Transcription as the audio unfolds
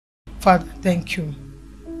Father, thank you.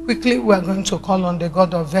 Quickly, we are going to call on the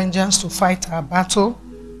God of vengeance to fight our battle.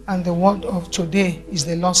 And the word of today is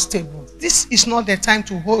the Lord's table. This is not the time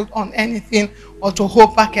to hold on anything or to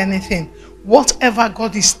hold back anything. Whatever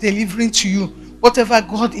God is delivering to you, whatever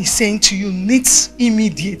God is saying to you needs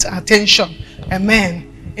immediate attention.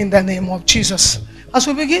 Amen. In the name of Jesus. As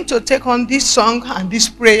we begin to take on this song and this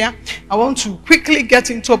prayer, I want to quickly get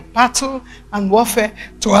into battle and warfare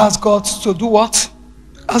to ask God to do what?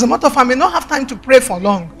 As a matter of fact, I may not have time to pray for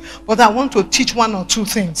long, but I want to teach one or two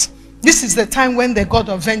things. This is the time when the God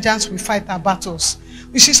of vengeance will fight our battles.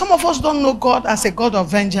 You see, some of us don't know God as a God of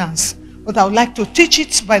vengeance, but I would like to teach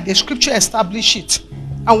it by the scripture, establish it.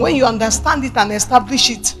 And when you understand it and establish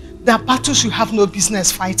it, there are battles you have no business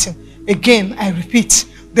fighting. Again, I repeat,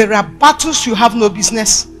 there are battles you have no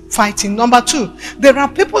business fighting. Number two, there are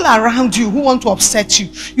people around you who want to upset you.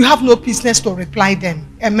 You have no business to reply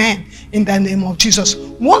them. Amen. In the name of Jesus.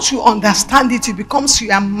 Once you understand it, it becomes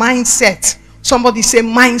your mindset. Somebody say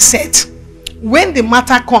mindset. When the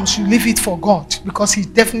matter comes, you leave it for God because he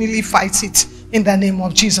definitely fights it in the name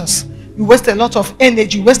of Jesus. You waste a lot of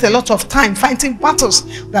energy, you waste a lot of time fighting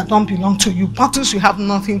battles that don't belong to you. Battles you have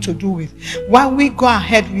nothing to do with. While we go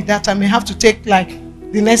ahead with that, I may have to take like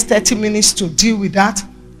the next 30 minutes to deal with that,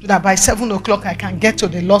 so that by 7 o'clock I can get to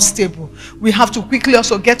the Lord's table. We have to quickly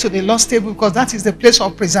also get to the Lord's table because that is the place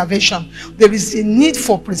of preservation. There is a need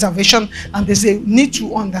for preservation and there's a need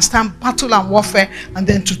to understand battle and warfare and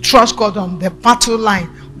then to trust God on the battle line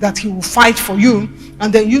that he will fight for you.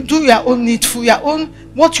 And then you do your own needful, your own.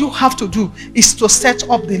 What you have to do is to set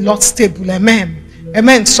up the Lord's table. Amen.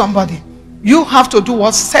 Amen, somebody. You have to do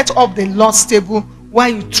what? Set up the Lord's table while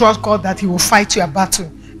you trust God that he will fight your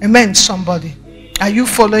battle. Amen, somebody. Are you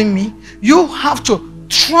following me? You have to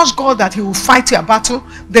trust God that he will fight your battle.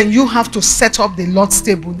 Then you have to set up the Lord's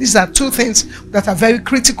table. These are two things that are very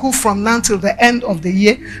critical from now till the end of the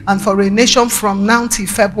year and for a nation from now till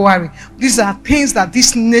February. These are things that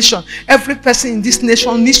this nation, every person in this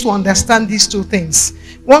nation needs to understand these two things.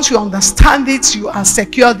 Once you understand it, you are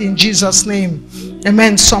secured in Jesus' name.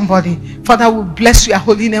 Amen, somebody. Father, we bless your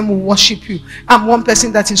holy name, we worship you. I'm one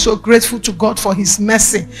person that is so grateful to God for his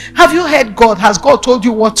mercy. Have you heard God? Has God told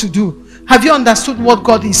you what to do? Have you understood what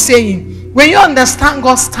God is saying? When you understand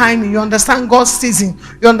God's timing, you understand God's season,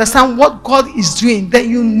 you understand what God is doing, then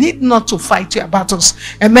you need not to fight your battles.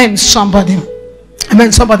 Amen, somebody.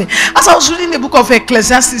 Amen, somebody. As I was reading the book of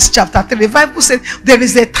Ecclesiastes chapter 3, the Bible said there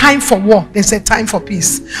is a time for war, there's a time for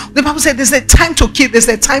peace. The Bible said there's a time to kill, there's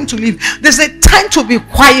a time to live, there's a time to be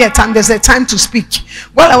quiet, and there's a time to speak.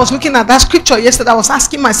 While I was looking at that scripture yesterday, I was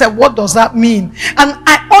asking myself, what does that mean? And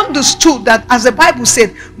I understood that, as the Bible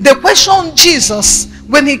said, the question Jesus,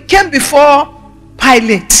 when he came before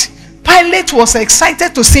Pilate was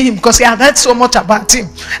excited to see him because he had heard so much about him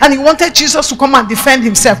and he wanted Jesus to come and defend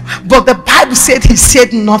himself, but the Bible said he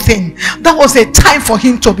said nothing. That was a time for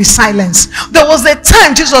him to be silenced. There was a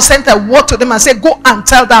time Jesus sent a word to them and said, go and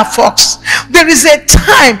tell that fox. There is a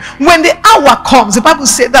time when the hour comes. The Bible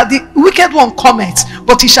said that the wicked one cometh,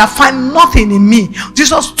 but he shall find nothing in me.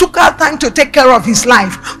 Jesus took our time to take care of his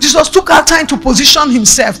life. Jesus took our time to position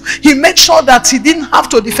himself. He made sure that he didn't have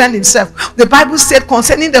to defend himself. The Bible said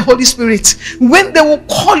concerning the Holy Spirit, when they will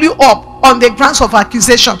call you up on the grounds of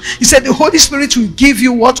accusation, he said the Holy Spirit will give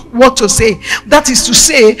you what to say. That is to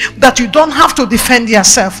say that you don't have to defend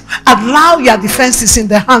yourself. Allow your defenses in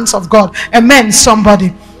the hands of God. Amen,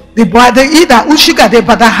 somebody. The Bible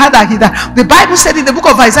said in the book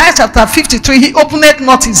of Isaiah chapter 53, he opened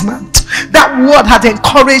not his mouth. That word had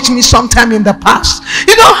encouraged me sometime in the past.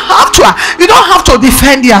 You don't have to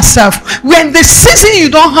defend yourself. We're in the season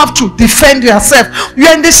you don't have to defend yourself.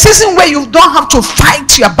 You're in the season where you don't have to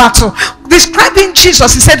fight your battle. Describing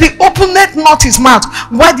Jesus, he said he opened not his mouth.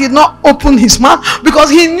 Why did not open his mouth? Because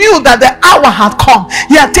he knew that the hour had come.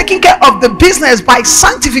 He had taken care of the business by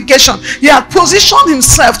sanctification. He had positioned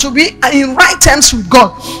himself to be in right terms with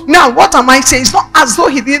God. Now, what am I saying? It's not as though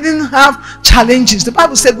he didn't have challenges. The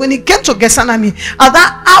Bible said when he came to Gethsemane, at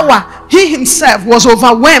that hour, he himself was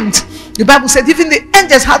overwhelmed. The Bible said even the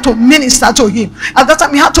angels had to minister to him. At that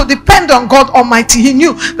time, he had to depend on God Almighty. He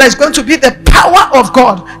knew that it's going to be the power of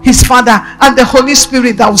God, his Father, and the Holy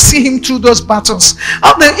Spirit that will see him through those battles.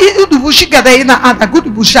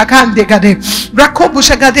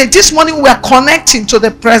 This morning we are connecting to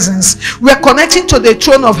the presence. We are connecting to the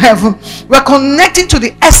throne of heaven. We are connecting to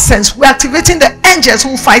the essence. We are activating the angels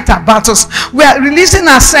who fight our battles. We are releasing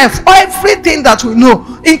ourselves, everything that we know,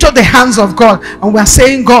 into the hands of God. And we are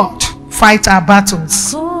saying, God, fight our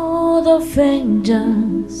battles. God of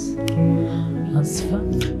vengeance.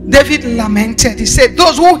 David lamented. He said,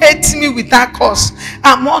 those who hate me without cause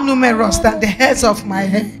are more numerous than the hairs of my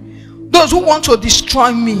head. Those who want to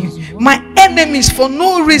destroy me, my enemies for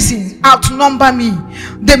no reason outnumber me.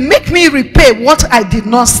 They make me repay what I did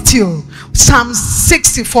not steal. Psalm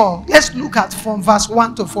 64. Let's look at from verse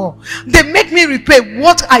 1 to 4. They make me repay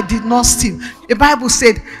what I did not steal. The Bible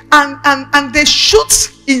said, and they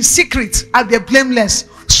shoot in secret at the blameless.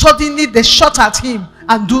 Suddenly they shot at him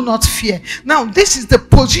and do not fear. Now this is the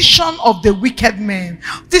position of the wicked men.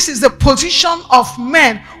 This is the position of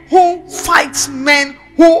men who fight men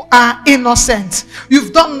who are innocent.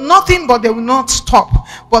 You've done nothing, but they will not stop.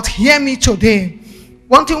 But hear me today.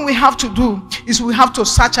 One thing we have to do is we have to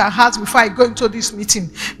search our hearts before I go into this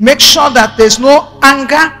meeting. Make sure that there's no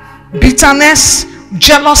anger, bitterness,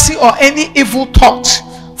 jealousy, or any evil thought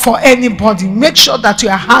for anybody. Make sure that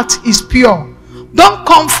your heart is pure. Don't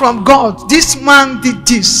come from God. This man did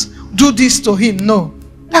this. Do this to him. No.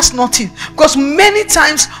 That's not it. Because many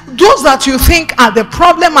times, those that you think are the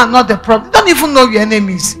problem are not the problem. You don't even know your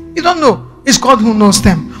enemies. You don't know. It's God who knows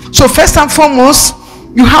them. So first and foremost,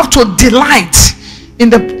 you have to delight in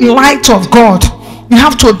the light of God. You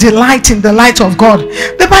have to delight in the light of God.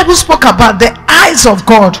 The Bible spoke about the eyes of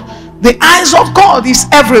God. The eyes of God is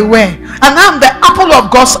everywhere. And I'm the apple of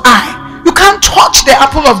God's eye. You can't touch the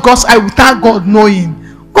apple of God's eye without God knowing.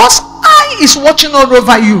 God's eye is watching all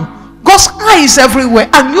over you. God's eye is everywhere,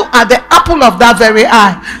 and you are the apple of that very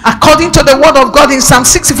eye. According to the word of God in Psalm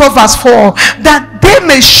 64 verse 4, that they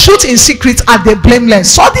may shoot in secret at the blameless.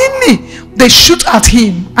 Suddenly they shoot at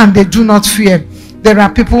him and they do not fear. There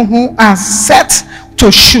are people who are set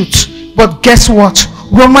to shoot, but guess what?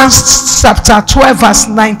 Romans chapter 12 verse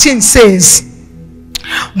 19 says,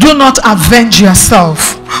 do not avenge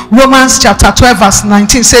yourself. Romans chapter 12 verse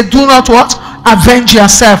 19 says, do not what? Avenge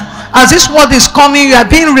yourself. As this word is coming, you are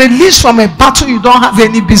being released from a battle you don't have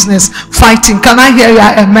any business fighting. Can I hear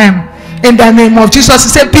your amen? In the name of Jesus, he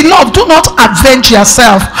said, beloved, do not avenge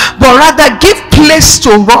yourself, but rather give place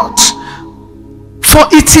to wrath. For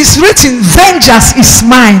it is written, vengeance is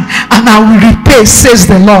mine, and I will repay, says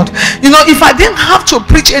the Lord. You know, if I didn't have to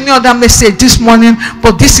preach any other message this morning,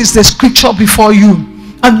 but this is the scripture before you,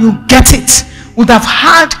 and you get it, would have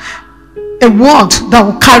had a word that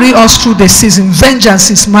will carry us through the season. Vengeance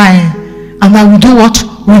is mine, and I will do what?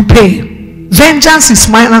 Repay. Vengeance is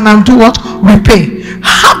mine, and I will do what? Repay.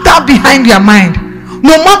 Have that behind your mind.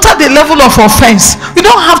 No matter the level of offense, you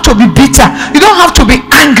don't have to be bitter. You don't have to be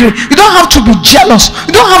angry. You don't have to be jealous.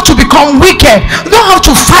 You don't have to become wicked. You don't have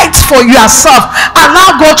to fight for yourself.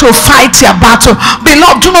 Allow God to fight your battle.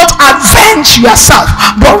 Beloved, do not avenge yourself,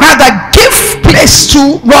 but rather give place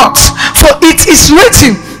to what? For it is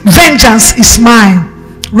written, vengeance is mine.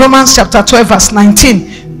 Romans chapter 12 verse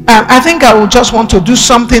 19. I think I will just want to do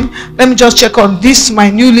something. Let me just check on this, my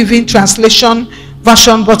New Living Translation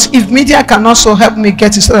version. But if media can also help me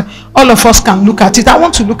get it so that all of us can look at it. I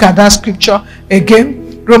want to look at that scripture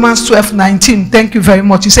again. Romans 12:19. Thank you very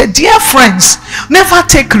much. He said, dear friends, never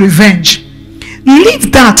take revenge.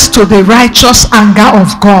 Leave that to the righteous anger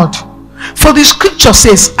of God. For the scripture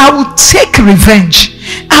says, I will take revenge.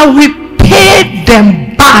 I will pay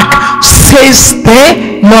them back, says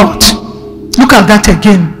the Lord. Look at that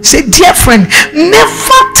again. Say, dear friend,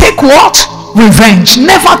 never take what? Revenge.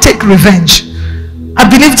 Never take revenge. I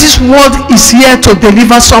believe this word is here to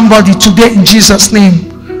deliver somebody today in Jesus'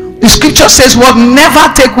 name. The scripture says what?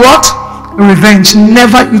 Never take what? Revenge.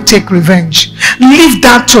 Never you take revenge. Leave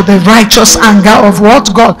that to the righteous anger of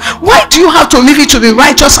what? God. Why do you have to leave it to the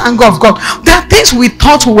righteous anger of God? There are things we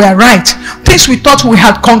thought were right, things we thought we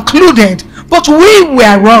had concluded, but we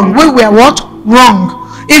were wrong. We were what? Wrong.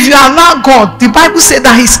 If you allow God, the Bible said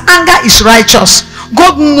that his anger is righteous.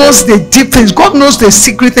 God knows the deep things. God knows the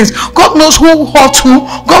secret things. God knows who hurt who.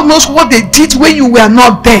 God knows what they did when you were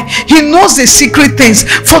not there. He knows the secret things.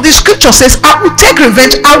 For the scripture says, I will take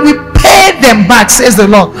revenge. I will pay them back, says the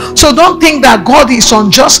Lord. So don't think that God is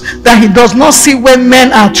unjust, that he does not see when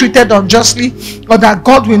men are treated unjustly, or that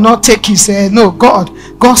God will not take his no. God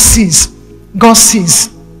sees. God sees.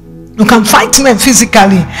 You can fight men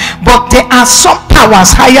physically, but there are some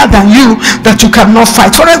powers higher than you that you cannot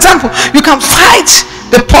fight. For example, you can fight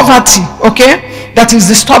the poverty, okay, that is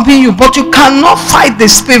disturbing you, but you cannot fight the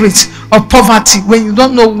spirit of poverty when you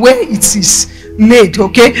don't know where it is laid,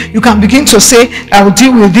 okay. You can begin to say, I will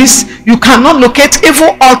deal with this. You cannot locate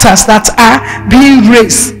evil altars that are being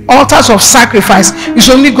raised, altars of sacrifice. It's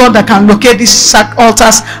only God that can locate these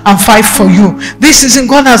altars and fight for you. This season,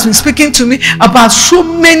 God has been speaking to me about so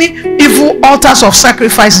many evil altars of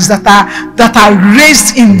sacrifices that are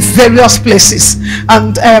raised in various places,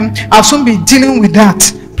 and I'll soon be dealing with that.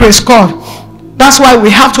 Praise God. That's why we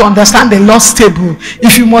have to understand the Lord's table.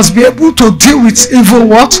 If you must be able to deal with evil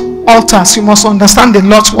what? Altars, you must understand the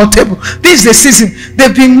Lord's table. This is the season. There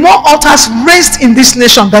have been more altars raised in this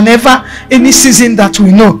nation than ever any season that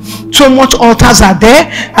we know. So much altars are there,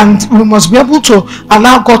 and we must be able to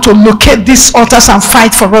allow God to locate these altars and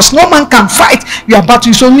fight for us. No man can fight your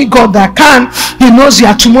battle. It's only God that can. He knows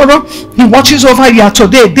your tomorrow. He watches over your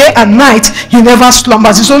today, day and night. He never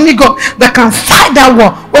slumbers. It's only God that can fight that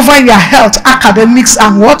war over your health, academics,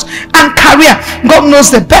 and what? And career. God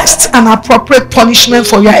knows the best and appropriate punishment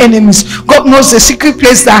for your enemies. God knows the secret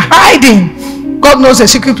place they're hiding. God knows the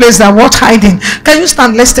secret place that what hiding. Can you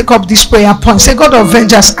stand? Let's take up this prayer point. Say, God of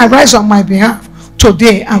vengeance, arise on my behalf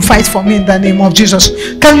today and fight for me in the name of Jesus.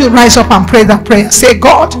 Can you rise up and pray that prayer? Say,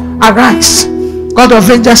 God, arise. God of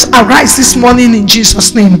vengeance, arise this morning in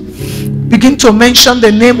Jesus' name. Begin to mention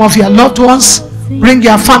the name of your loved ones. Bring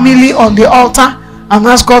your family on the altar and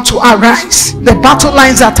ask God to arise. The battle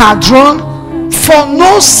lines that are drawn for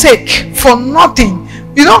no sake, for nothing.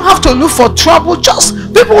 You don't have to look for trouble. Just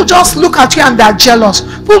people just look at you and they're jealous.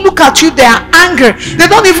 People look at you, they are angry. They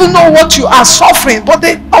don't even know what you are suffering, but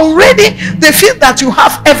they feel that you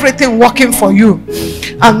have everything working for you.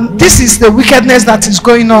 And this is the wickedness that is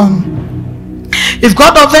going on. If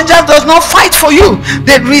God of vengeance does not fight for you,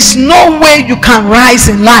 there is no way you can rise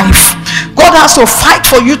in life. God has to fight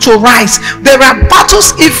for you to rise. There are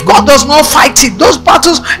battles, if God does not fight it, those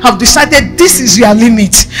battles have decided this is your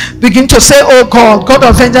limit. Begin to say, oh God, God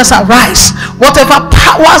of vengeance, arise. Whatever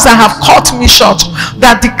powers that have caught me short,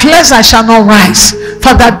 that declares I shall not rise,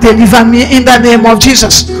 Father, deliver me in the name of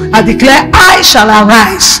Jesus. I declare I shall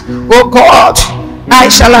arise. Oh God, I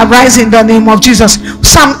shall arise in the name of Jesus.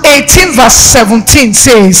 Psalm 18 verse 17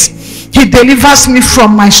 says, He delivers me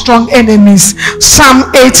from my strong enemies.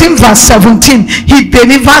 Psalm 18 verse 17, He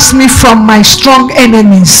delivers me from my strong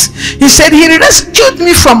enemies. He said, He rescued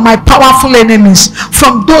me from my powerful enemies,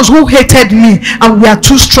 from those who hated me and were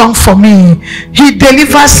too strong for me. He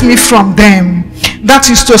delivers me from them. That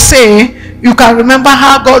is to say, you can remember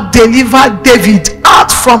how God delivered David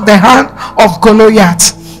out from the hand of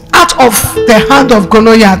Goliath. Out of the hand of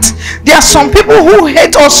Goliath. There are some people who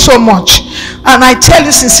hate us so much, and I tell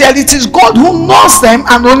you sincerely, it is God who knows them,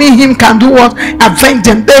 and only Him can do what? Avenge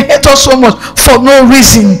them. They hate us so much for no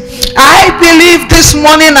reason. I believe this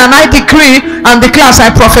morning, and I decree and declare as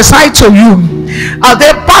I prophesy to you,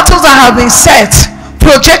 the battles that have been set,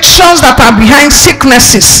 projections that are behind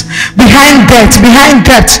sicknesses, behind death,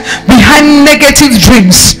 behind negative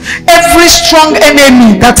dreams, every strong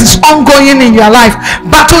enemy that is ongoing in your life,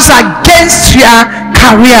 battles against your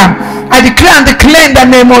career, I declare and declare in the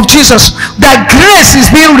name of Jesus that grace is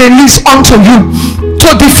being released unto you to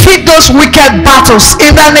defeat those wicked battles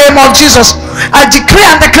in the name of Jesus. I decree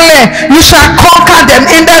and declare you shall conquer them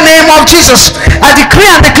in the name of Jesus. I decree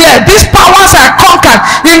and declare these powers are conquered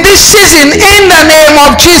in this season in the name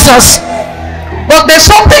of Jesus. But there's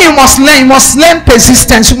something you must learn. You must learn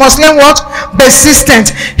persistence. You must learn what?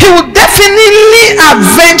 Persistence. He will definitely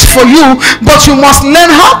avenge for you, but you must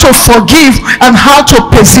learn how to forgive and how to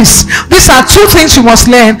persist. These are two things you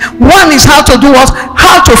must learn. One is how to do what?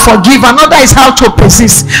 How to forgive. Another is how to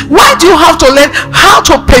persist. Why do you have to learn how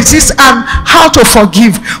to persist and how to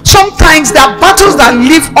forgive? Sometimes there are battles that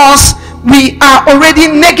leave us. We are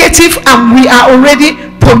already negative and we are already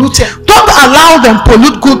polluted. Don't allow them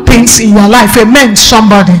pollute good things in your life. Amen,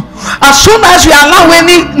 somebody. As soon as you allow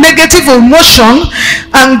any negative emotion,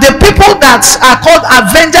 and the people that are called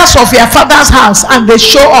avengers of your father's house, and they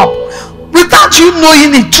show up without you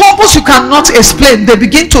knowing it, troubles you cannot explain, they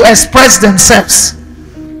begin to express themselves.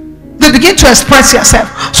 They begin to express yourself.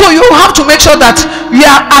 So you have to make sure that you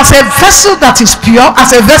are as a vessel that is pure,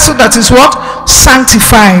 as a vessel that is what?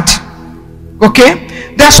 Sanctified. Okay?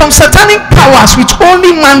 There are some satanic powers which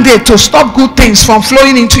only mandate to stop good things from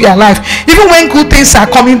flowing into your life. Even when good things are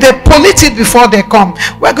coming, they pollute it before they come.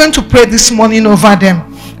 We're going to pray this morning over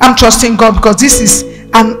them. I'm trusting God because this is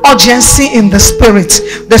an urgency in the spirit.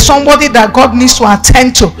 There's somebody that God needs to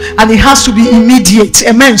attend to, and it has to be immediate.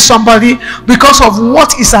 Amen, somebody, because of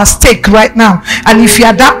what is at stake right now. And if you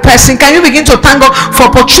are that person, can you begin to thank God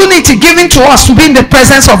for opportunity given to us to be in the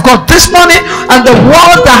presence of God this morning, and the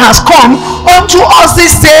word that has come unto us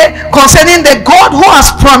this day concerning the God who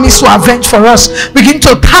has promised to avenge for us. Begin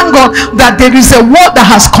to thank God that there is a word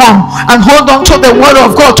that has come, and hold on to the word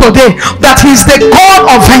of God today, that He is the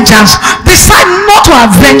God of vengeance. Decide not to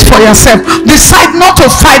avenge for yourself. Decide not to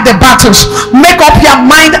fight the battles. Make up your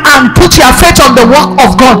mind and put your faith on the work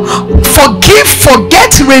of God. Forgive, forget,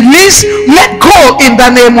 release, let go go in the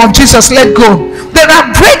name of Jesus. Let go. There are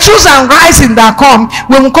breakthroughs and rising that come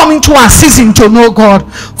when we come into our season to know God.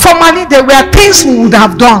 Formerly, there were things we would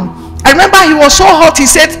have done. I remember he was so hot, he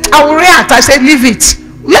said, I will react. I said, leave it.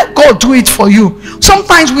 Let God do it for you.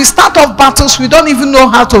 Sometimes we start off battles, we don't even know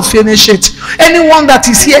how to finish it. Anyone that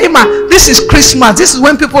is here, this is Christmas. This is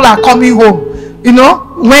when people are coming home. You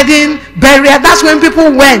know, wedding, burial, that's when people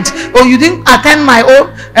went. Oh, you didn't attend my own,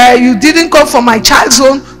 you didn't come for my child's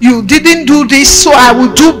own, you didn't do this, so I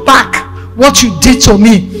will do back what you did to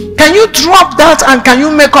me. Can you drop that and can you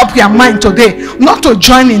make up your mind today not to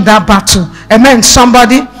join in that battle? Amen.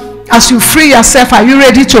 Somebody, as you free yourself, are you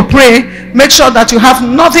ready to pray? Make sure that you have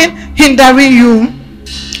nothing hindering you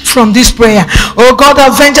from this prayer. Oh God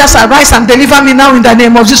of vengeance, arise and deliver me now in the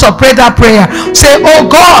name of Jesus. Pray that prayer. Say, oh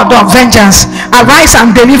God of vengeance, arise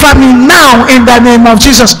and deliver me now in the name of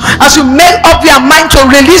Jesus. As you make up your mind to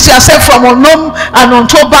release yourself from unknown and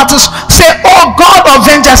untold battles, say, oh God of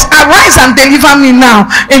vengeance, arise and deliver me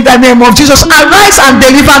now in the name of Jesus. Arise and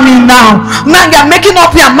deliver me now. Now you're making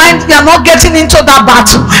up your mind, you're not getting into that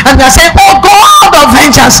battle, and you're saying, oh God of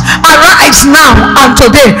vengeance, arise now and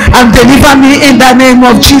today and deliver me in the name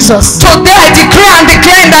of Jesus. Today I decree and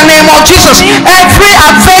declare in the name of Jesus, every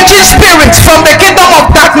avenging spirit from the kingdom of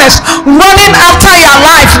darkness running after your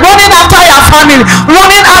life, running after your family,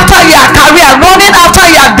 running after your career, running after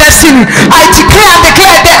your destiny, I decree and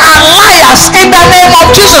declare they are liars in the name of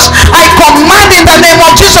Jesus. I command in the name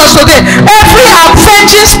of Jesus today, every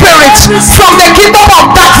avenging spirit from the kingdom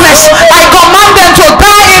of darkness, I command them to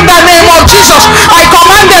die in the name of Jesus. I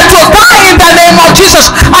command them to die in the name of Jesus.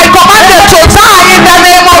 I command them to die in the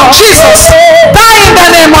name of Jesus. Die in the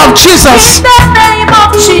name of Jesus. In the name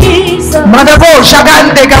of Jesus. Madabo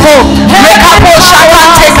shagante gabo. Rekapo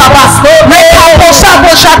shagante gaba. Rekapo sabo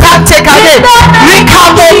shagante gabe.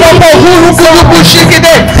 Rekabo bobo huru kubu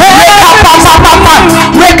shigide. Rekapa papa.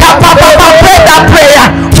 Rekapa papa. Pray that prayer.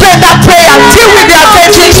 Pray that prayer. Deal with the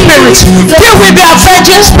avenging spirit. Deal with the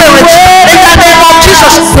avenging spirit. In the name of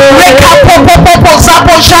Jesus. Rekapo bobo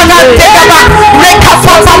sabo shagante gaba.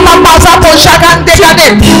 Rekapa papa sabo shagante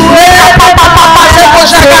gabe. Rekapa papa sabo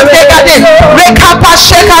shagante gabe. Rekapa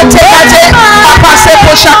shagante gabe. Papa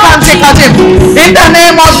sabo shagante gabe. In the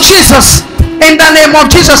name of Jesus. In the name of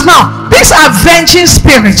Jesus. Now, these are avenging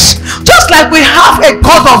spirits. Just like we have a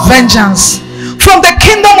God of vengeance. From the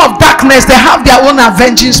kingdom of darkness, they have their own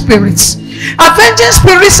avenging spirits. Avenging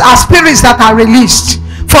spirits are spirits that are released.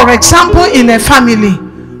 For example, in a family,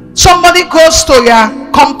 somebody goes to your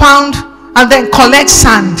compound and then collects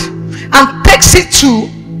sand and takes it to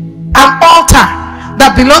an altar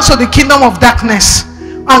that belongs to the kingdom of darkness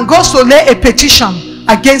and goes to lay a petition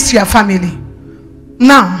against your family.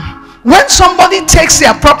 Now, when somebody takes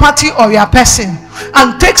their property or your person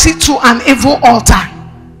and takes it to an evil altar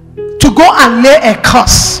to go and lay a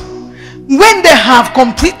curse, when they have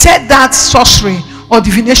completed that sorcery or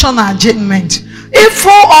divination or enchantment,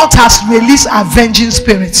 evil altars release avenging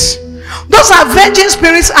spirits. Those avenging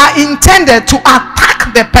spirits are intended to attack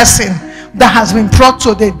the person that has been brought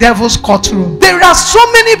to the devil's courtroom. There are so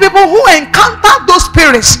many people who encountered those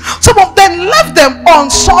spirits. Some of them left them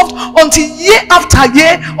unsolved until year after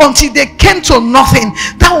year, until they came to nothing.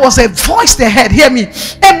 That was a voice they heard. Hear me.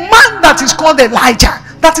 A man that is called Elijah,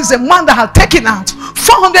 that is a man that had taken out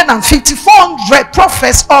 400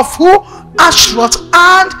 prophets, of who? Ashroth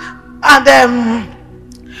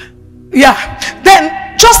then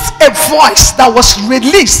just a voice that was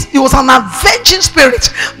released. It was an avenging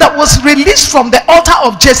spirit that was released from the altar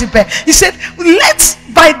of Jezebel. He said, let's,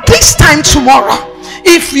 by this time tomorrow,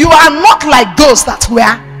 if you are not like those that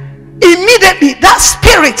were, immediately that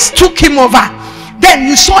spirit took him over. Then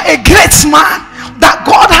you saw a great man that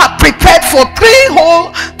God had prepared for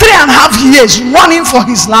 3.5 years running for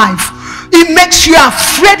his life. It makes you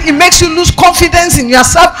afraid. It makes you lose confidence in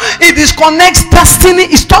yourself. It disconnects destiny.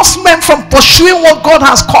 It stops men from pursuing what God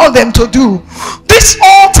has called them to do. This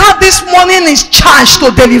altar this morning is charged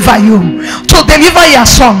to deliver you, to deliver your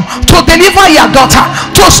son, to deliver your daughter,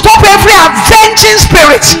 to stop every avenging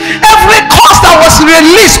spirit, every curse that was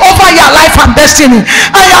released over your life and destiny.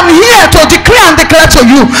 I am here to declare and declare to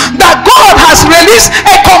you that God has released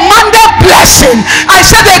a commanded blessing. I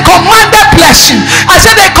said a commanded blessing. I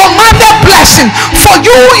said a commanded blessing for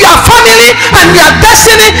you, your family, and your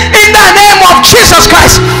destiny in the name of Jesus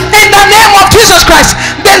Christ. In the name of Jesus Christ,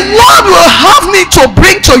 the Lord will have me to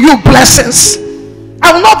bring to you blessings.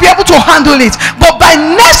 I will not be able to handle it, but by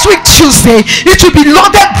next week Tuesday it will be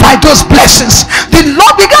loaded by those blessings. The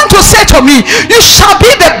Lord began to say to me, you shall be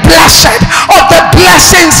the blessed of the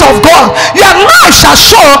blessings of God. Your life shall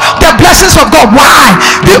show the blessings of God. Why?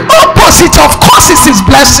 The opposite of curses is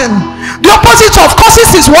blessing. The The opposite of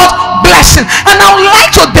curses is what? Blessing. And I would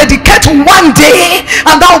like to dedicate one day,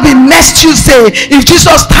 and that will be next Tuesday, if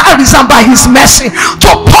Jesus tarries and by his mercy, to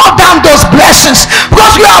pour down those blessings.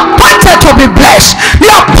 Because you are appointed to be blessed, you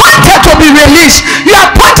are appointed to be released, you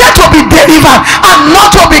are appointed to be delivered, and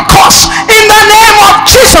not to be cursed, in the name of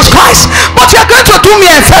Jesus Christ. But you are going to do me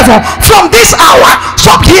a favor. From this hour,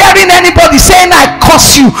 stop hearing anybody saying I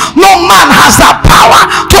curse you. No man has that power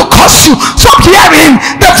to curse you. Stop hearing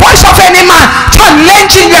the voice of any man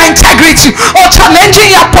challenging your integrity or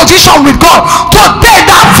challenging your position with God. Today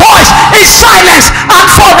that voice is silenced and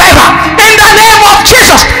forever, in the name of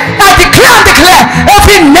Jesus. I declare and declare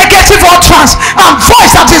every negative utterance and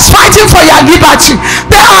voice that is fighting for your liberty,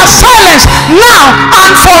 they are silenced now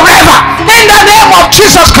and forever, in the name of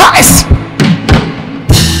Jesus Christ.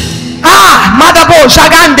 Madabo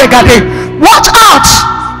Shagandegade. Watch out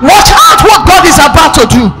what God is about to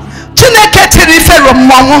do.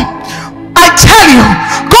 I tell you,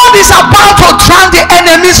 God is about to drown the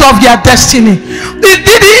enemies of your destiny. You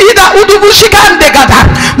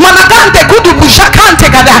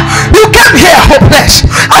came here hopeless,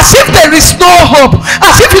 as if there is no hope,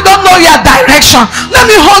 as if you don't know your direction. Let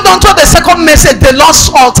me hold on to the second message, the lost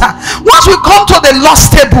altar. Once we come to the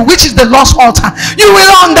lost table, which is the lost altar, you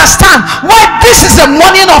will understand why this is the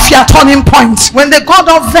morning of your turning point. When the God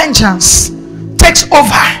of vengeance takes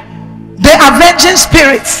over, the avenging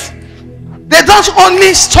spirits, they don't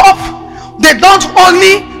only stop, the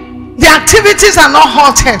activities are not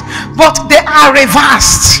halted, but they are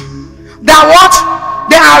reversed. They are what?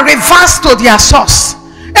 They are reversed to their source.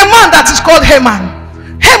 A man that is called Haman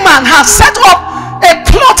has set up a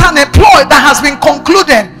plot and a ploy that has been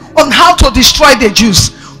concluded on how to destroy the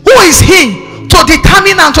Jews. Who is he to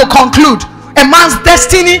determine and to conclude a man's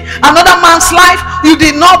destiny, another man's life? You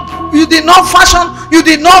did not fashion, you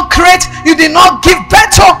did not create, you did not give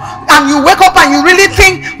birth to, and you wake up and you really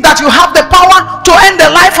think that you have the power to end the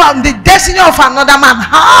life and the destiny of another man.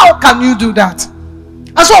 How can you do that?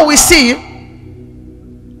 That's what we see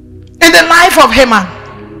in the life of Haman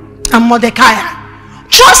and Mordecai.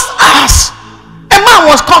 Just as a man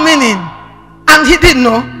was coming in and he didn't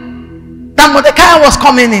know that Mordecai was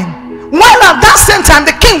coming in, while at that same time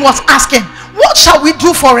the king was asking, what shall we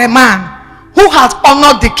do for a man who has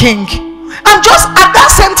honored the king? And just at that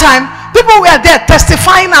same time, people were there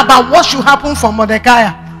testifying about what should happen for Mordecai.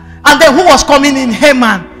 And then who was coming in?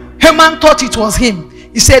 Haman. Haman thought it was him.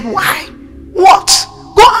 He said, why? What?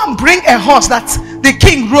 Go and bring a horse that the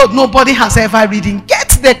king rode, nobody has ever ridden. Get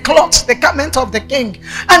the clothes, the garment of the king,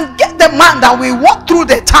 and get the man that will walk through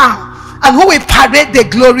the town and who will parade the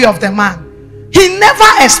glory of the man. He never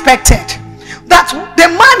expected that the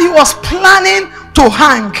man he was planning to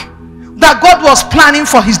hang, that God was planning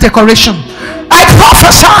for his decoration. I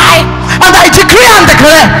prophesy and I decree and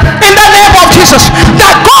declare in the name of Jesus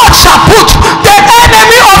that God shall put the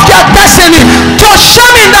enemy of your destiny to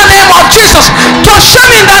shame in the name of Jesus, to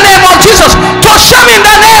shame in the name of Jesus, to shame in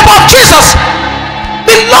the name of Jesus.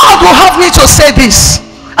 The Lord will have me to say this,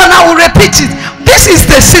 and I will repeat it. This is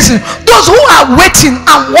the season. Those who are waiting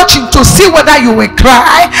and watching to see whether you will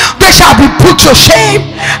cry, they shall be put to shame.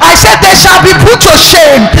 I said they shall be put to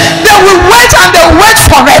shame. They will wait and they will wait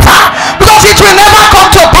forever, because it will never come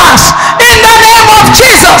to pass. In the name of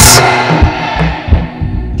Jesus.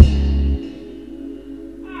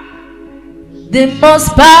 They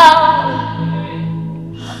must bow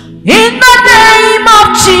in the name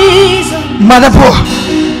of Jesus. Madapo,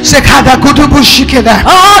 Sekada Gudubu Shikeda.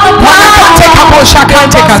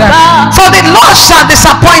 For the Lord shall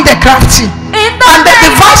disappoint the crafty, and the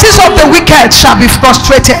devices of the wicked shall be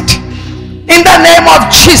frustrated. In the name of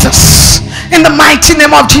Jesus. In the mighty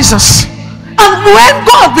name of Jesus. And when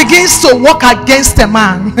God begins to work against a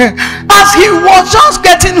man, as he was just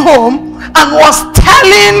getting home and was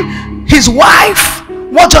telling his wife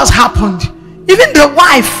what just happened, even the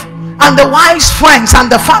wife and the wife's friends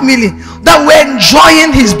and the family that were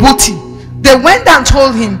enjoying his booty, they went and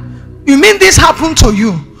told him, you mean this happened to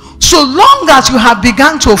you? So long as you have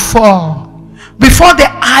begun to fall before the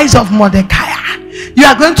eyes of Mordecai, you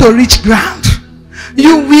are going to reach ground.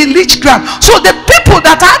 You will reach ground. So the people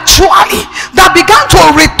that actually that began to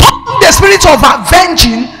return the spirit of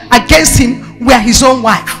avenging against him were his own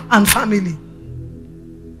wife and family.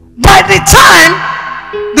 By the time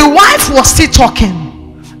the wife was still talking,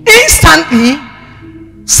 instantly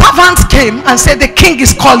servants came and said, the king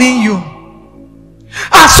is calling you.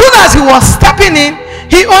 As soon as he was stepping in,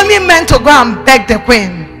 he only meant to go and beg the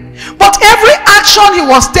queen. But every action he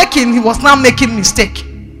was taking, he was now making mistake.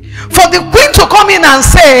 For the queen to come in and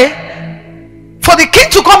say, for the king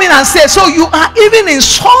to come in and say, so you are even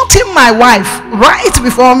insulting my wife right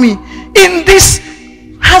before me. in this,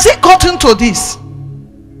 has it gotten to this?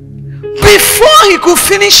 Before he could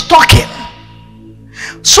finish talking,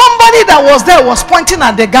 somebody that was there was pointing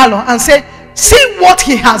at the gallows and said, see what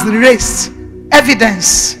he has raised.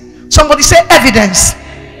 Evidence. Somebody say evidence.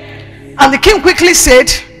 And the king quickly said,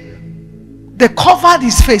 they covered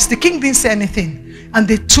his face. The king didn't say anything, and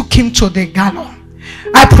they took him to the gallows.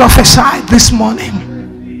 I prophesy this morning,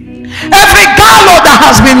 every gallows that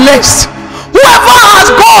has been raised, whoever has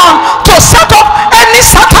gone to set up any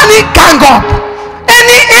satanic gang up,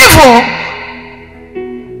 any evil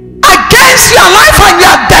against your life and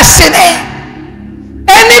your destiny,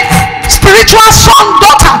 any spiritual son,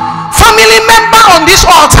 daughter, family member on this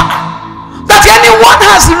altar, that anyone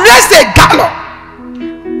has raised a gallows,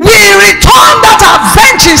 we return that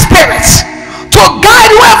avenging spirit to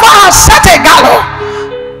guide whoever has set a gallows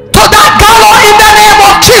to that gallows in the name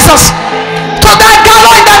of Jesus. To that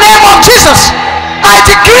gallows in the name of Jesus. I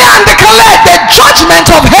decree and declare the judgment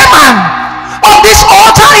of Haman on this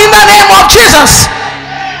altar in the name of Jesus.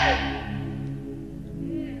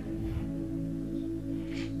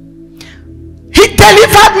 He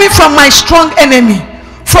delivered me from my strong enemy,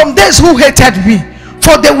 from those who hated me,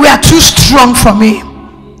 for they were too strong for me.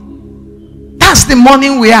 That's the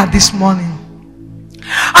morning we are this morning.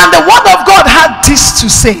 And the word of God had this to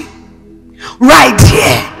say right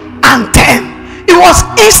here and then. It was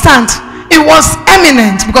instant. It was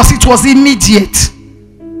eminent because it was immediate.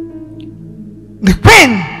 The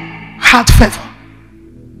queen had favor.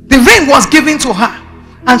 The ring was given to her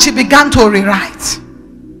and she began to rewrite.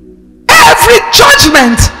 Every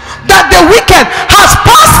judgment that the wicked has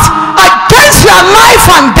passed against your life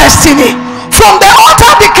and destiny, from the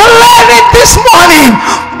altar declaring this morning,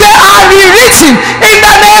 they are rewritten in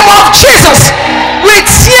the name of Jesus. We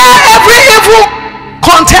tear every evil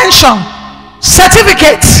contention,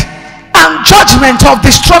 certificate, and judgment of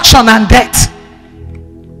destruction and death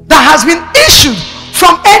that has been issued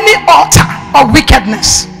from any altar of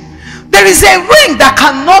wickedness. There is a ring that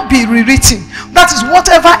cannot be rewritten. That is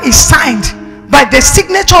whatever is signed by the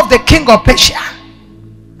signature of the king of Persia.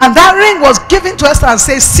 And that ring was given to us and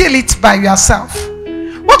says, seal it by yourself.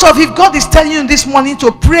 What if God is telling you this morning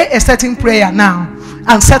to pray a certain prayer now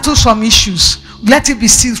and settle some issues? Let it be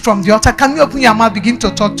sealed from the altar. Can you open your mouth, begin to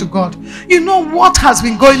talk to God? You know what has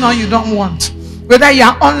been going on you don't want. Whether you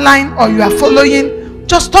are online or you are following,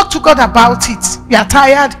 just talk to God about it. You are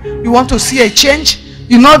tired, you want to see a change.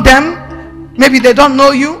 You know them, maybe they don't know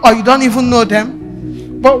you or you don't even know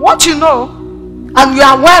them. But what you know and you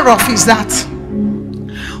are aware of is that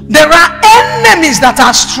there are enemies that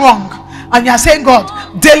are strong, and you are saying, God,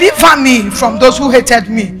 deliver me from those who hated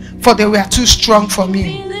me, for they were too strong for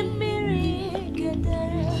me.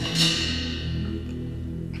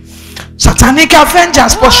 Satanic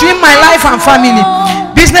avengers pursuing my life and family,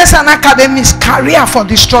 business and academics, career for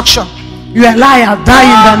destruction. You are a liar, die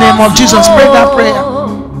in the name of Jesus. Pray that prayer.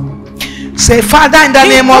 Say, Father, in the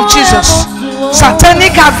name of Jesus,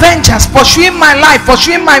 satanic avengers pursuing my life,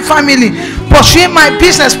 pursuing my family, pursuing my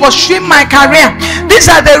business, pursuing my career. These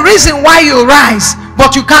are the reason why you rise,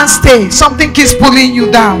 but you can't stay. Something keeps pulling you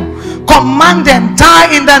down. Command them,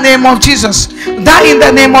 die in the name of Jesus. Die in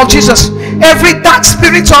the name of Jesus. Every dark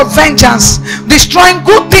spirit of vengeance destroying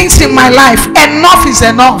good things in my life, enough is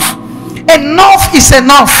enough. Enough is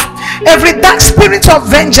enough. Every dark spirit of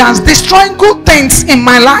vengeance destroying good things in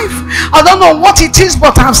my life. I don't know what it is,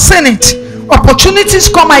 but I've seen it. Opportunities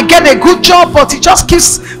come, I get a good job, but it just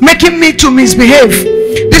keeps making me to misbehave.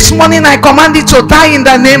 This morning I command it to die in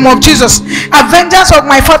the name of Jesus. Avengers of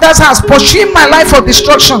my father's house pursuing my life for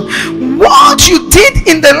destruction. What you did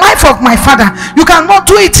in the life of my father, you cannot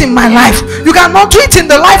do it in my life. You cannot do it in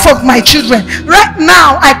the life of my children. Right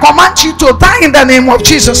now I command you to die in the name of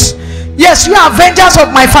Jesus. Yes, you are avengers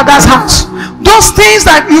of my father's house. Those things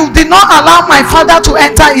that you did not allow my father to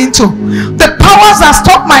enter into, the powers that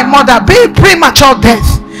stopped my mother being premature death,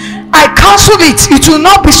 I cancel it. It will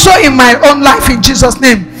not be so in my own life in Jesus'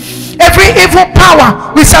 name. Every evil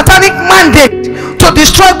power with satanic mandate to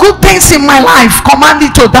destroy good things in my life, command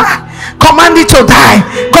it to die. Command it to die.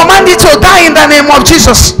 Command it to die in the name of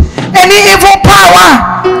Jesus. Any evil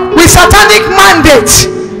power with satanic mandate,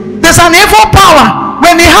 there's an evil power.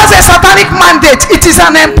 When he has a satanic mandate, it is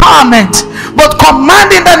an empowerment. But command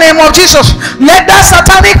in the name of Jesus, let that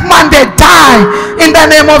satanic mandate die in the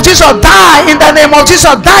name of Jesus. Die in the name of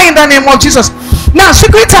Jesus. Die in the name of Jesus. Now,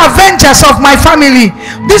 secret avengers of my family,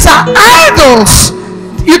 these are idols.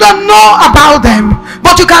 You don't know about them,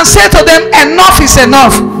 but you can say to them, enough is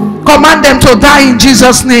enough. Command them to die in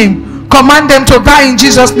Jesus' name. Command them to die in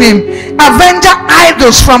Jesus' name. Avenger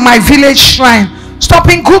idols from my village shrine,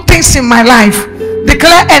 stopping good things in my life.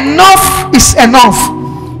 Declare enough is enough.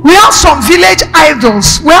 We have some village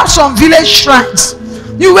idols. We have some village shrines.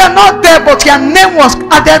 You were not there, but your name was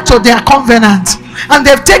added to their covenant. And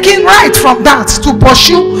they've taken right from that to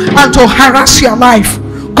pursue and to harass your life.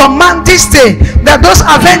 Command this day that those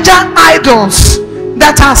avenger idols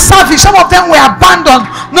that are serviced, some of them were abandoned.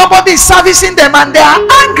 Nobody is servicing them and they are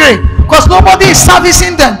angry because nobody is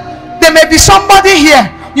servicing them. There may be somebody here.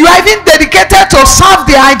 You are even dedicated to serve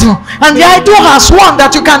the idol, and the idol has sworn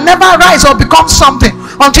that you can never rise or become something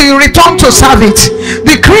until you return to serve it.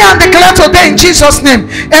 Decree and declare today in Jesus' name,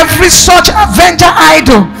 every such avenger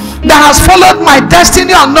idol that has followed my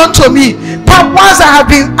destiny unknown to me, powers that have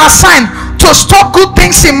been assigned to stop good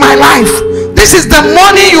things in my life, this is the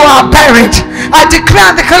morning you are buried. I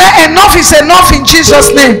declare and declare enough is enough in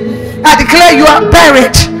Jesus' name. I declare you are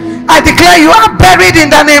buried. I declare you are buried in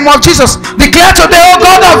the name of Jesus. Declare today, oh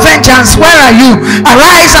God of vengeance, where are you?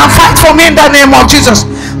 Arise and fight for me in the name of Jesus.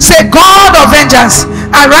 Say, God of vengeance,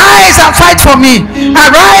 arise and fight for me.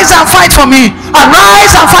 Arise and fight for me.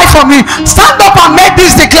 Arise and fight for me. Stand up and make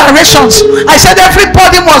these declarations. I said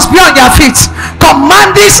everybody must be on their feet.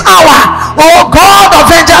 Command this hour, oh God of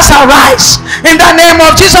vengeance, arise. In the name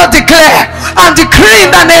of Jesus, declare and decree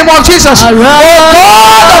in the name of Jesus. Oh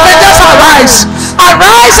God of vengeance, arise.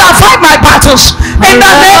 Arise and fight my battles in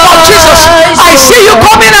the name of Jesus. I see you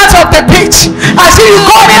coming out of the pit. I see you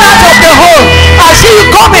coming out of the hole. I see you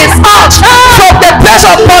coming out from the place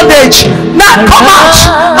of bondage. Now come out.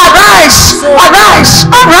 Arise. Arise.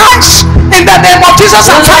 Arise in the name of Jesus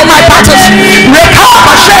and fight my battles.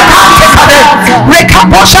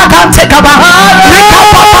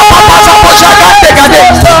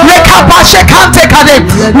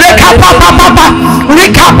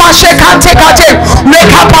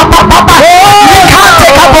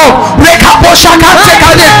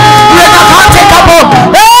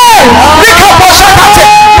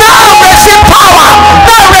 Now receive power.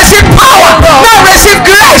 Now receive power. Now receive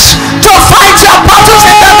grace to fight your battles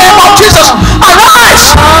in the name of Jesus.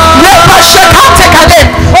 Arise.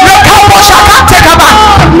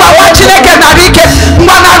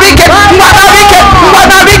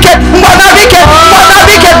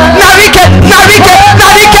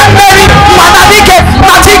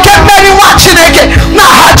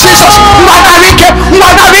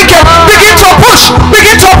 Begin to push.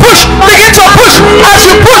 Begin to push. Begin to push. As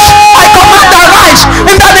you push, I command arise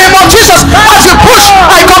in the name of Jesus. As you push,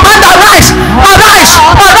 I command arise. Arise.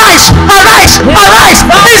 Arise. Arise. Arise.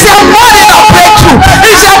 It's a morning of breakthrough.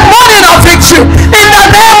 It's a morning of victory. In the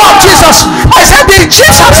name of Jesus. I said, in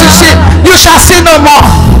Jesus you see, you shall see no more.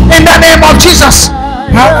 In the name of Jesus.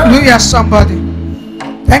 Hallelujah, somebody.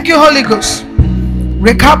 Thank you, Holy Ghost.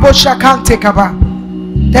 Rekabo shakan tekaba.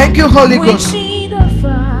 Thank you, Holy Ghost.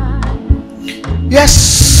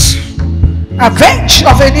 Yes. Avenge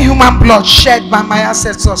of any human blood shed by my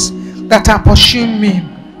ancestors that are pursuing me.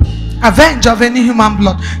 Avenge of any human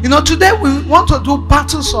blood. You know, today we want to do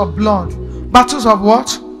battles of blood. Battles of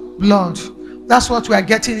what? Blood. That's what we are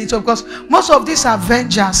getting into, because most of these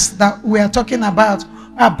avengers that we are talking about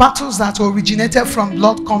are battles that originated from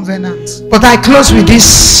blood covenants. But I close with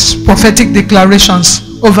these prophetic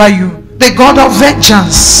declarations over you. The God of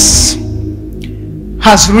vengeance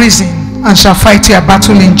has risen and shall fight your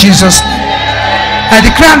battle in Jesus' name. I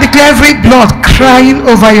declare and declare every blood crying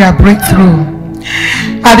over your breakthrough.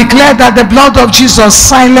 I declare that the blood of Jesus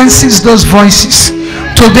silences those voices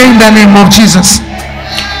today in the name of Jesus.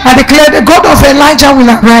 I declare the God of Elijah will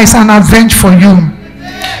arise and avenge for you.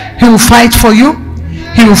 He will fight for you.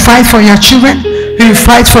 He will fight for your children. He will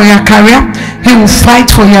fight for your career. He will fight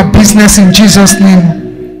for your business in Jesus' name.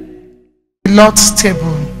 The Lord's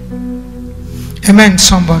table. Amen,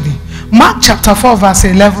 somebody. Mark chapter 4 verse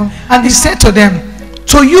 11. And he said to them,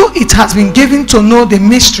 to you it has been given to know the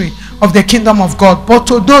mystery of the kingdom of God, but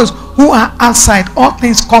to those who are outside, all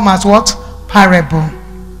things come as what? Parable.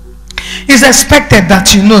 It's expected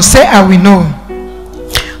that you know. Say, I will know.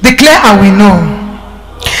 Declare, I will know.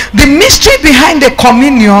 The mystery behind the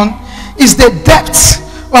communion is the depth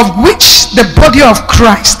of which the body of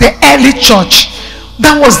Christ, the early church,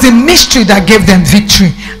 that was the mystery that gave them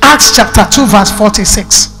victory. Acts chapter 2 verse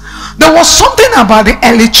 46. There was something about the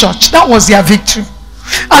early church that was their victory.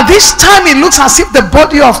 At this time it looks as if the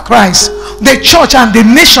body of Christ, the church and the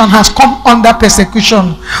nation has come under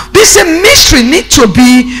persecution. This mystery needs to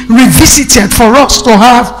be revisited for us to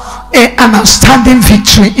have an outstanding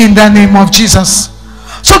victory in the name of Jesus.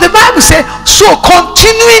 So the Bible says, so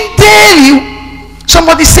continuing daily,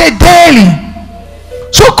 somebody say daily.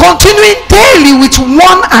 So continuing daily with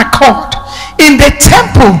one accord in the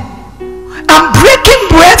temple and breaking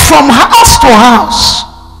bread from house to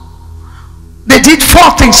house They did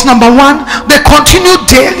 4 things. Number 1, they continued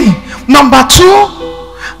daily. Number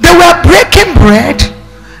 2, they were breaking bread.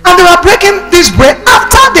 And they were breaking this bread.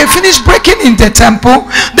 After they finished breaking in the temple,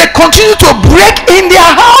 they continued to break in their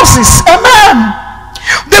houses. Amen.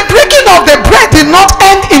 The breaking of the bread did not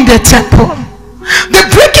end in the temple. The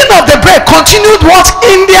breaking of the bread continued what?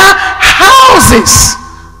 In their houses.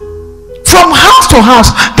 From house to house.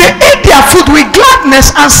 They ate their food with gladness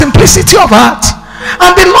and simplicity of heart.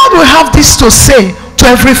 And the Lord will have this to say to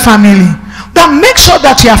every family, that make sure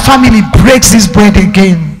that your family breaks this bread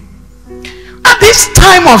again. At this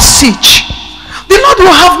time of siege, the Lord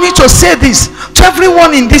will have me to say this to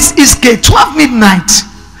everyone in this East Gate, 12 midnight.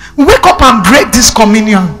 Wake up and break this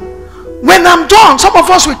communion. When I'm done, some of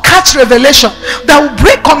us will catch revelation that will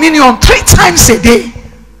break communion 3 times a day.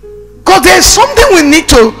 Because there's something we need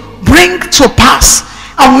to bring to pass,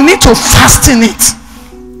 and we need to fasten it.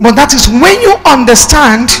 But that is when you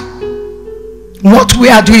understand what we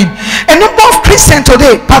are doing. A number of Christians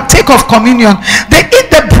today partake of communion. They eat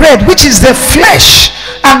the bread, which is the flesh,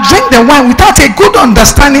 and drink the wine without a good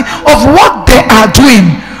understanding of what they are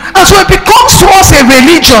doing. And so it becomes to us a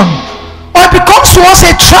religion, or it becomes to us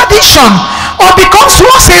a tradition, or it becomes to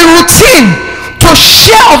us a routine to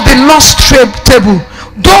share of the Lord's table,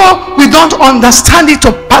 though we don't understand it,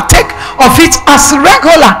 to partake of it as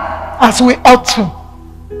regular as we ought to.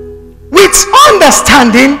 With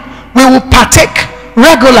understanding, we will partake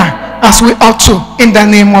regular as we ought to, in the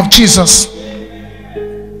name of Jesus.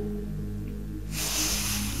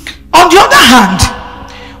 On the other hand,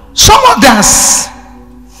 some others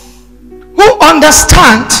who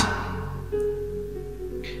understand,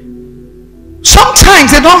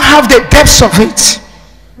 sometimes they don't have the depths of it.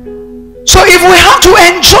 So if we have to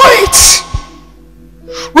enjoy it,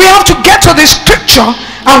 we have to get to the scripture,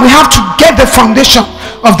 and we have to get the foundation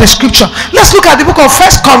of the scripture. Let's look at the book of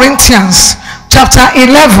 1 Corinthians chapter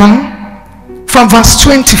 11 from verse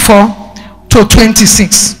 24 to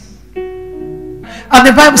 26. And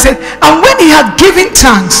the Bible said, and when he had given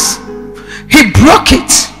thanks, he broke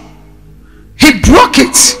it. He broke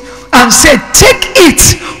it and said, take it,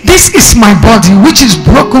 this is my body which is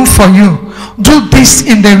broken for you. Do this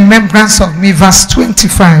in the remembrance of me. Verse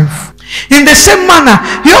 25. In the same manner,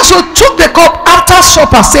 he also took the cup after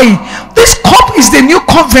supper, saying, this cup is the new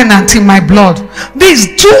covenant in my blood. This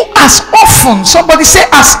do as often, somebody say,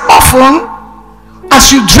 as often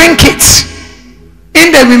as you drink it,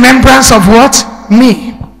 in the remembrance of what?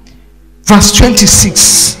 Me. Verse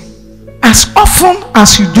 26. As often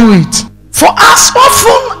as you do it. For as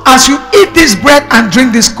often as you eat this bread and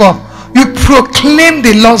drink this cup, you proclaim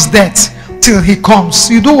the Lord's death till he comes.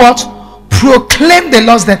 You do what? Proclaim the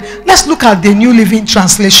Lord's death. Let's look at the New Living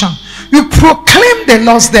Translation. You proclaim the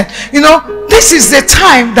Lord's death. You know, this is the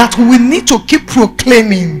time that we need to keep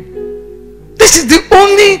proclaiming. This is the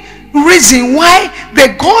only reason why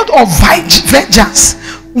the God of vengeance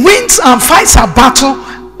wins and fights a battle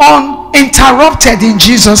uninterrupted, in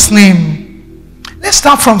Jesus' name. Let's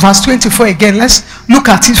start from verse 24 again. Let's look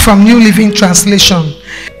at it from New Living Translation.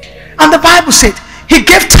 And the Bible said, he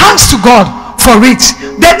gave thanks to God for it.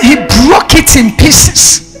 Then he broke it in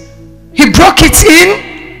pieces. He broke it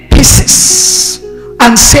in pieces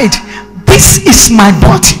and said, this is my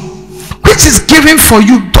body which is given for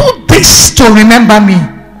you. Do this to remember me.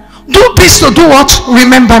 Do this to do what?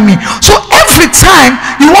 Remember me. So every time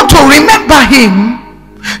you want to remember him,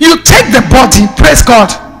 you take the body. Praise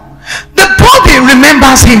God. The body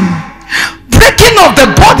remembers him. Breaking of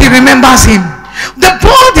the body remembers him. The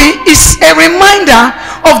body is a reminder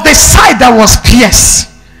of the side that was pierced.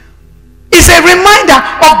 It's a reminder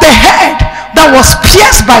of the head that was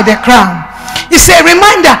pierced by the crown. It's a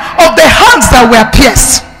reminder of the hands that were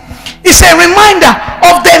pierced. It's a reminder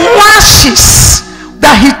of the lashes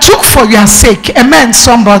that he took for your sake. Amen,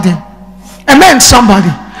 somebody. Amen, somebody.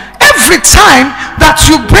 Every time that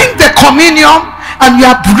you bring the communion and you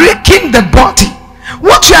are breaking the body,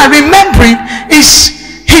 what you are remembering is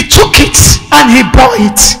he took it and he bore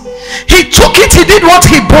it. He took it, he did what?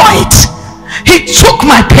 He bore it. He took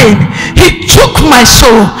my pain. He took my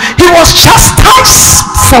sorrow. He was chastised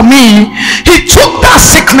for me. He took that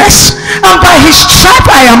sickness, and by his stripe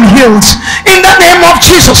I am healed. In the name of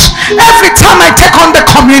Jesus. Every time I take on the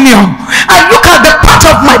communion, I look at the part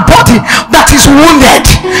of my body that is wounded,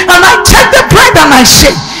 and I take the bread and I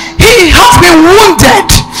say, he has been wounded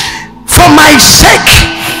for my sake.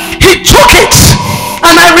 He took it,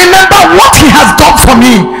 and I remember what he has done for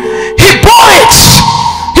me. He bore it.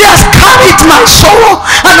 He has carried my sorrow,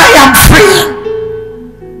 and I am free.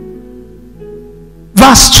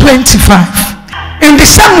 Verse 25. In the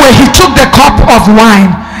same way, he took the cup of wine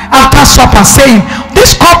after supper, saying,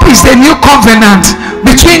 This cup is the new covenant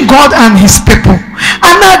between God and his people.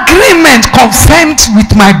 An agreement confirmed with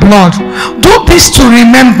my blood. Do this to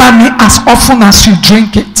remember me as often as you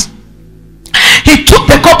drink it. He took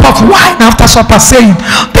the cup of wine after supper, saying,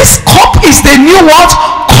 this cup is the new what?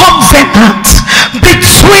 Covenant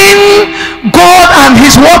between God and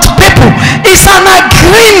his what? People. It's an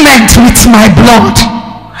agreement with my blood.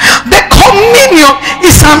 The communion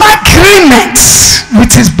is an agreement with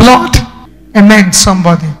his blood. Amen,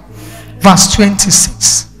 somebody. Verse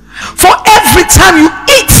 26. For every time you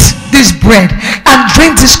eat this bread and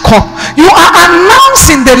drink this cup, you are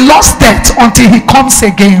announcing the Lord's death until he comes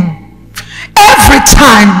again. Every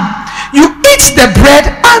time you eat the bread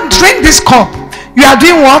and drink this cup, you are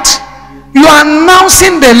doing what? You are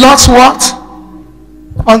announcing the Lord's what?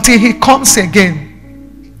 Until he comes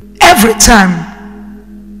again. Every time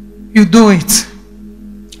you do it.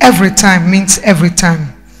 Every time means every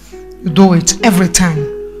time. You do it every time.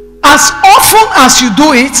 As often as you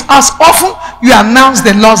do it, as often you announce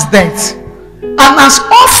the Lord's death. And as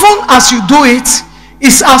often as you do it,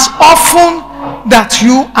 is as often that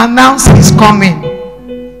you announce his coming.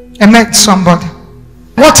 Amen, somebody.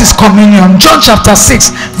 What is communion? John chapter 6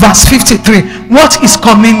 verse 53. What is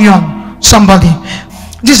communion? Somebody.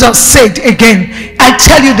 Jesus said again, I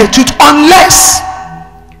tell you the truth, unless,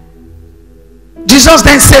 Jesus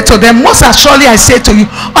then said to them, most assuredly I say to you,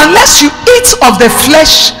 unless you eat of the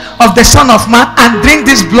flesh of the Son of Man and drink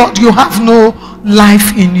this blood, you have no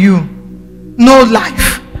life in you. No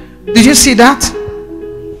life. Did you see that?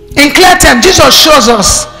 In clear terms, Jesus shows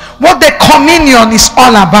us what the communion is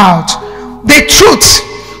all about. The truth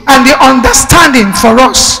and the understanding for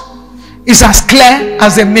us is as clear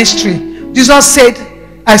as a mystery. Jesus said,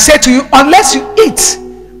 I say to you, unless you eat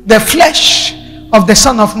the flesh of the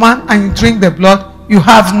Son of Man and you drink the blood, you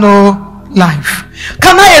have no life.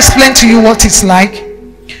 Can I explain to you what it's like?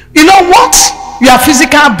 You know what your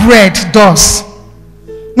physical bread does?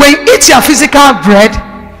 When you eat your physical bread,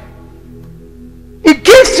 it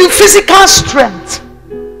gives you physical strength.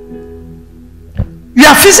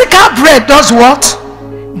 Your physical bread does what?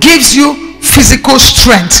 Gives you physical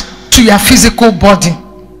strength to your physical body.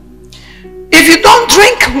 If you don't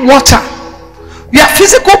drink water, your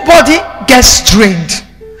physical body gets drained.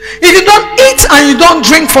 If you don't eat and you don't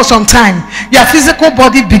drink for some time, your physical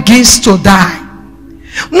body begins to die.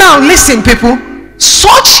 Now listen, people,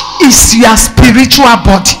 such is your spiritual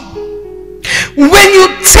body. When you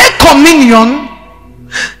take communion,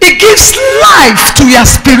 it gives life to your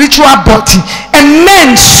spiritual body.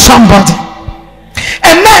 Amen, somebody.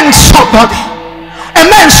 Amen, somebody.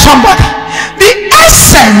 Amen, somebody. The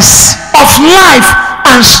essence of life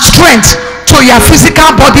and strength to your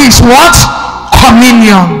physical body is what?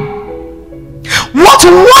 Communion. What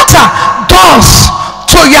water does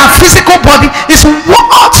to your physical body is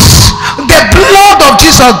what the blood of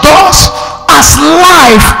Jesus does as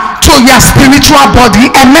life to your spiritual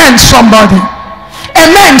body. Amen, somebody.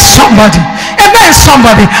 Amen, somebody. Amen,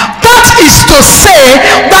 somebody. That is to say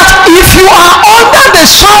that if you are under the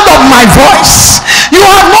sound of my voice, you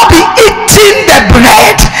have not been eating the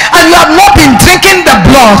bread and you have not been drinking the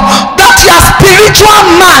blood, that your spiritual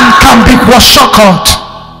man can be shackled,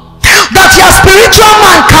 that your spiritual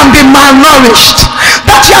man can be malnourished,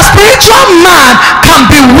 that your spiritual man can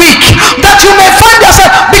be weak, that you may find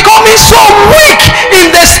yourself becoming so weak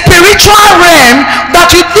in the spiritual realm that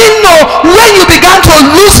you didn't know when you began to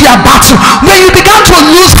lose your battle, when you began to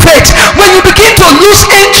lose faith, when you begin to lose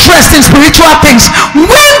interest in spiritual things.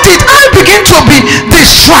 When did I begin to be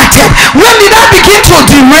distracted? When did I begin to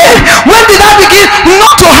derail? When did I begin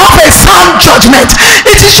not to have a sound judgment?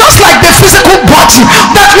 It is just like the physical body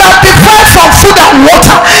that we are deprived from food and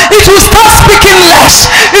water. It will start speaking less.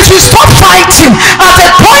 It will stop fighting. At a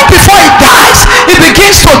point before it dies, it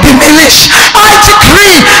begins to diminish. I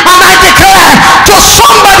decree and I declare to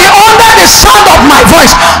somebody under the sound of my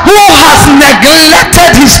voice who has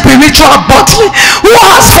neglected his spiritual body, who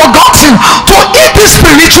has forgotten to eat this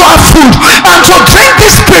spiritual food and to drink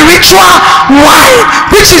this spiritual wine,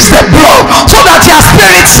 which is the blood, so that your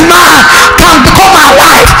spirit's man can become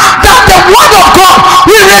alive, that the word of God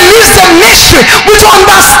will release the mystery with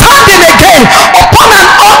understanding again upon and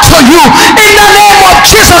unto you in the name of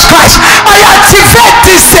Jesus Christ. I activate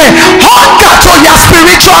this day hunger to your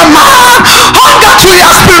spiritual man, hunger to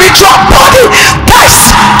your spiritual body,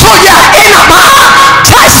 taste to your inner man,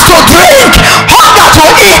 taste to drink, hunger to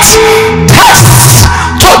eat, taste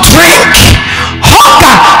to drink,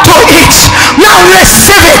 hunger to eat. Now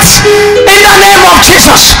receive it in the name of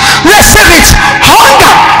Jesus. Receive it.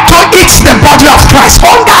 Hunger to eat the body of Christ.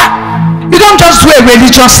 Hunger. You don't just do a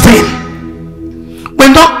religious thing.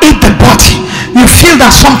 When you don't eat the body, you feel feel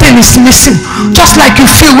that something is missing, just like you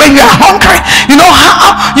feel when you are hungry. You know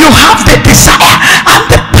how you have the desire and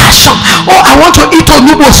the passion. Oh, I want to eat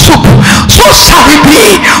onubo soup. So shall it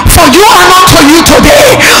be for you and unto you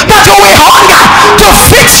today, that you will hunger to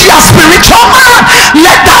fix your spiritual man.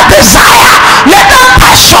 Let that desire, let that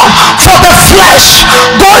passion for the flesh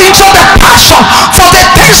go into the passion for the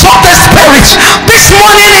things of the spirit. This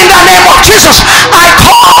morning, in the name of Jesus, I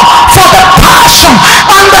call for the passion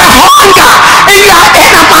and the hunger in your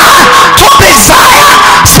inner man to desire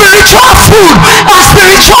spiritual food and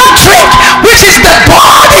spiritual drink, which is the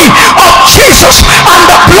body of Jesus and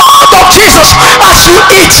the blood of Jesus. As you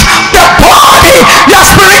eat the body, your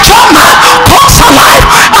spiritual man comes alive.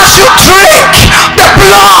 As you drink the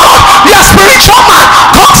blood, your spiritual man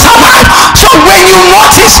comes alive. So when you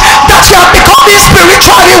notice that you are becoming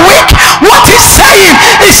spiritually weak, what he's saying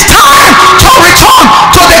is time to return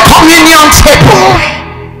to the communion table.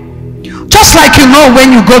 Just like you know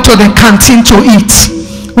when you go to the canteen to eat,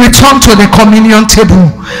 return to the communion table.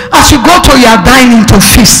 As you go to your dining to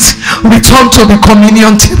feast, return to the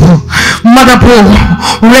communion table. Madabo,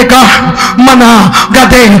 Rega, Mana,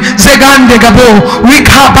 Gade, Zegande Gabo,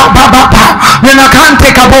 Rika Baba,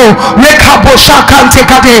 Renakante Gabo, Rekabo Shakante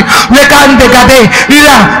Gade, Regande Gade,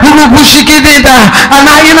 Ira, Urubushikida,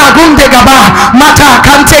 Anaina Gunde Gaba, Mata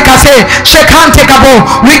Kante Kase, Shekante Gabo,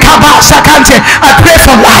 Rikaba Shakante. I pray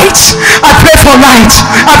for light. I pray for light.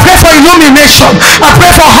 I pray for illumination. I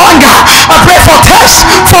pray for hunger. I pray for thirst,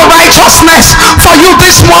 for righteousness for you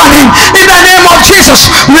this morning, in the name of Jesus.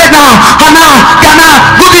 Rena, Hana,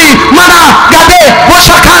 Gana, Gudi, Mana, Gade,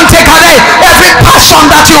 Boshakante Kale. Every passion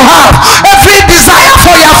that you have, every desire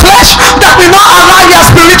for your flesh that will not allow your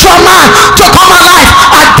spiritual man to come alive,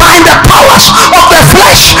 I bind the powers of the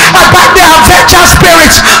flesh. I bind the avenger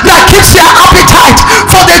spirits that keeps your appetite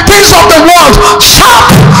for the things of the world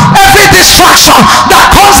sharp. Every distraction that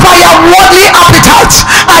comes by your worldly appetites,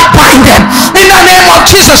 I bind them in the name of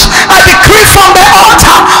Jesus. I decree from the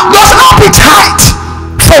altar those appetites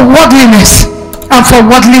for worldliness and for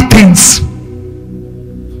worldly things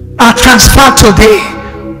are transferred today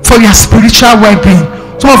for your spiritual well-being.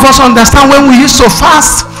 Some of us understand when we used to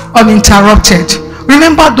fast uninterrupted.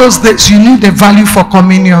 Remember those days you knew the value for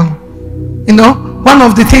communion. You know, one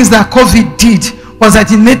of the things that COVID did was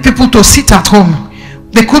that it made people to sit at home.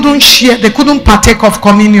 They couldn't share, they couldn't partake of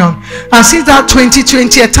communion. And since that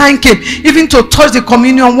 2020, a time came, even to touch the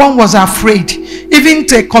communion, one was afraid. Even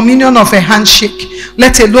the communion of a handshake,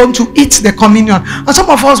 let alone to eat the communion. And some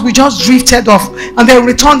of us, we just drifted off, and they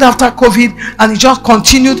returned after COVID, and it just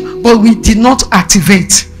continued, but we did not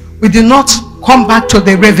activate. We did not come back to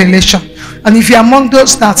the revelation. And if you're among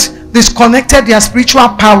those that disconnected their spiritual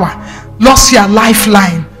power, lost your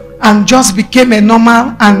lifeline, and just became a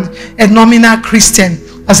normal and a nominal Christian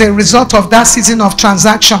as a result of that season of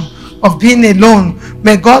transaction, of being alone,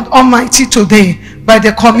 may God Almighty today, by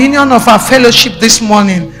the communion of our fellowship this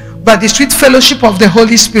morning, by the sweet fellowship of the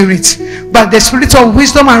Holy Spirit, by the spirit of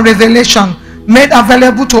wisdom and revelation made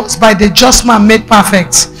available to us by the just man made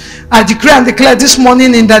perfect, I decree and declare this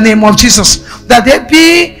morning in the name of Jesus that there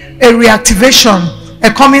be a reactivation,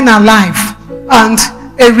 a coming alive, and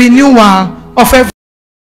a renewal of every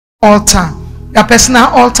altar, your personal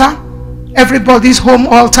altar, everybody's home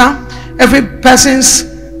altar, every person's.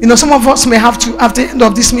 You know, some of us may have to, at the end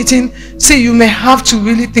of this meeting, you may have to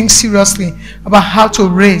really think seriously about how to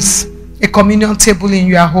raise a communion table in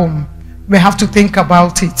your home. You may have to think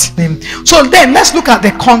about it. So then let's look at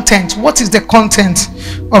the content. What is the content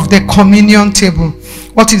of the communion table?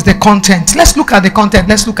 What is the content? Let's look at the content.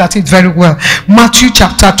 Let's look at it very well. Matthew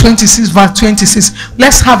chapter 26 verse 26.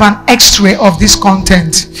 Let's have an x-ray of this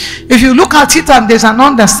content. If you look at it and there's an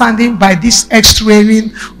understanding by this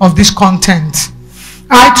x-raying of this content,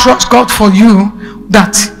 I trust God for you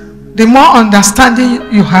that the more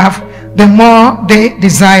understanding you have, the more they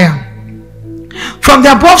desire. From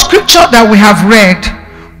the above scripture that we have read,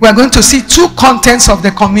 we are going to see two contents of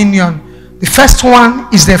the communion. The first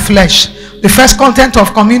one is the flesh. The first content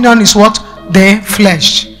of communion is what? The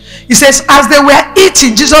flesh. It says, as they were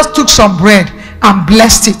eating, Jesus took some bread and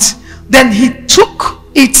blessed it. Then he took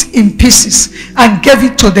it in pieces and gave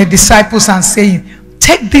it to the disciples and saying,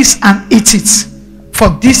 take this and eat it, for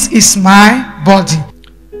this is my body.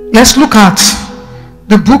 Let's look at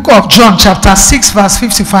the book of John chapter 6 verse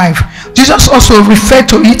 55. Jesus also referred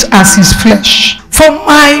to it as his flesh. For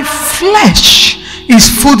my flesh is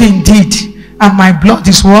food indeed, and my blood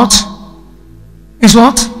is what? Is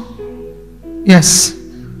what? Yes.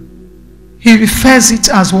 He refers it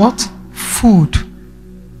as what? Food.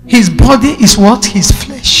 His body is what? His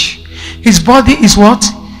flesh. His body is what?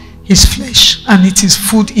 His flesh. and it is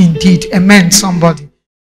food indeed. Amen, somebody.